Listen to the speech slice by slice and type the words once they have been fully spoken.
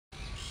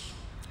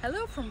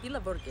Hello from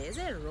Villa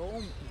Borghese,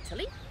 Rome,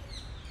 Italy.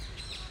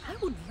 I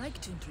would like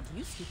to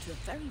introduce you to a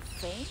very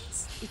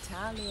famous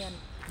Italian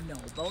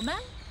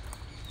nobleman,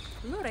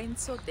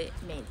 Lorenzo de'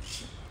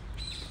 Medici.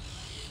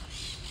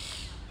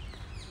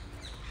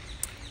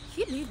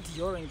 He lived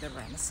during the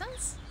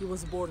Renaissance. He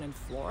was born in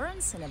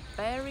Florence in a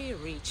very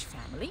rich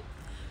family.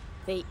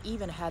 They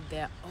even had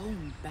their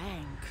own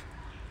bank.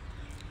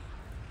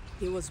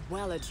 He was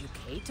well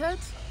educated,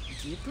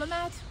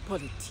 diplomat,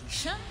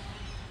 politician,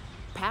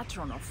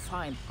 patron of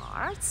fine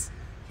arts.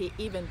 He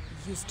even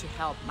used to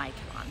help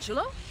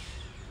Michelangelo.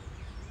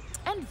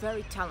 And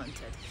very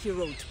talented. He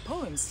wrote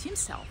poems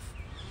himself.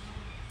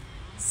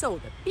 So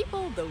the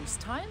people those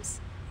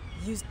times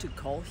used to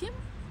call him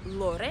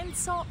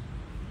Lorenzo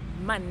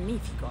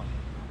Magnifico.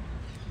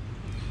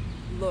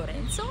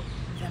 Lorenzo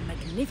the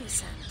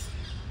Magnificent.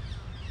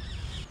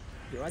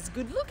 He was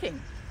good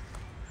looking.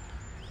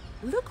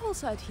 Look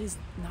also at his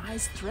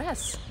nice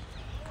dress.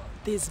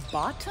 These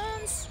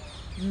buttons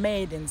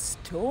made in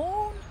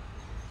stone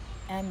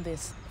and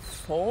these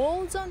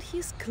folds on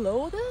his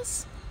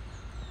clothes.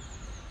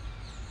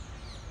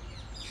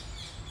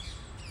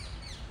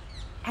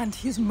 And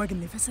his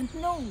magnificent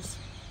nose.